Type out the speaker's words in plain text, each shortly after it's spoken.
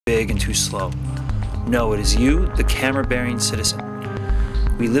big and too slow. No, it is you, the camera-bearing citizen.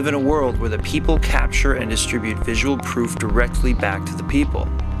 We live in a world where the people capture and distribute visual proof directly back to the people.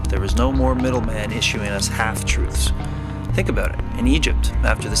 There is no more middleman issuing us half-truths. Think about it. In Egypt,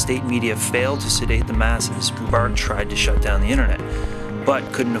 after the state media failed to sedate the masses, Mubarak tried to shut down the internet,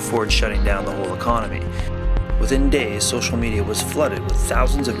 but couldn't afford shutting down the whole economy. Within days, social media was flooded with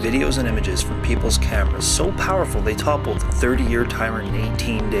thousands of videos and images from people's cameras, so powerful they toppled the 30-year timer in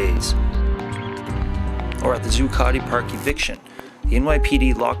 18 days. Or at the Zuccotti Park eviction, the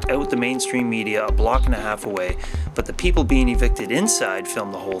NYPD locked out the mainstream media a block and a half away, but the people being evicted inside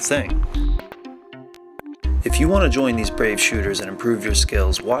filmed the whole thing. If you want to join these brave shooters and improve your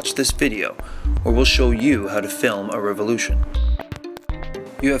skills, watch this video, or we'll show you how to film a revolution.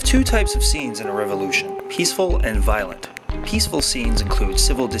 You have two types of scenes in a revolution, peaceful and violent. Peaceful scenes include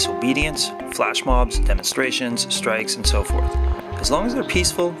civil disobedience, flash mobs, demonstrations, strikes, and so forth. As long as they're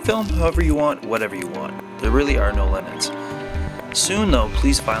peaceful, film however you want, whatever you want. There really are no limits. Soon though,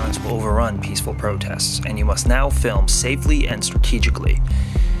 police violence will overrun peaceful protests, and you must now film safely and strategically.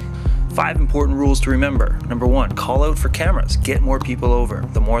 5 important rules to remember. Number 1, call out for cameras. Get more people over.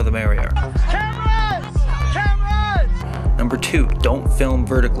 The more the merrier. Cameras! Cameras! Number 2, don't film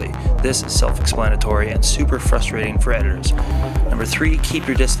vertically. This is self-explanatory and super frustrating for editors. Number 3, keep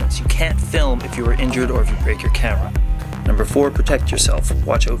your distance. You can't film if you are injured or if you break your camera. Number 4, protect yourself.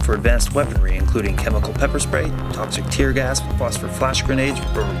 Watch out for advanced weaponry, including chemical pepper spray, toxic tear gas, phosphor flash grenades,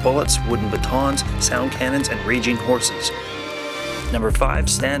 rubber bullets, wooden batons, sound cannons, and raging horses. Number 5,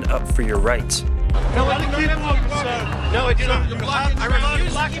 stand up for your rights. No, I do not. I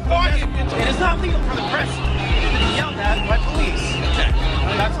refuse to keep walking. It is not legal for the press to be yelled at by police. Okay.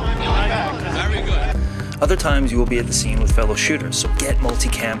 That's why I'm yelling back. Very good. Other times you will be at the scene with fellow shooters, so get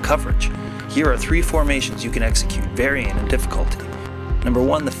multicam coverage. Here are 3 formations you can execute, varying in difficulty. Number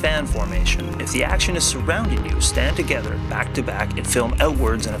 1, the fan formation. If the action is surrounding you, stand together, back to back, and film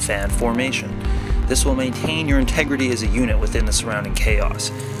outwards in a fan formation. This will maintain your integrity as a unit within the surrounding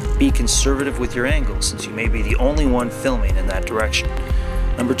chaos. Be conservative with your angles, since you may be the only one filming in that direction.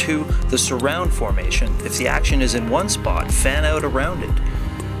 Number 2, the surround formation. If the action is in one spot, fan out around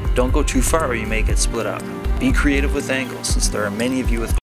it. Don't go too far or you may get split up. Be creative with angles, since there are many of you with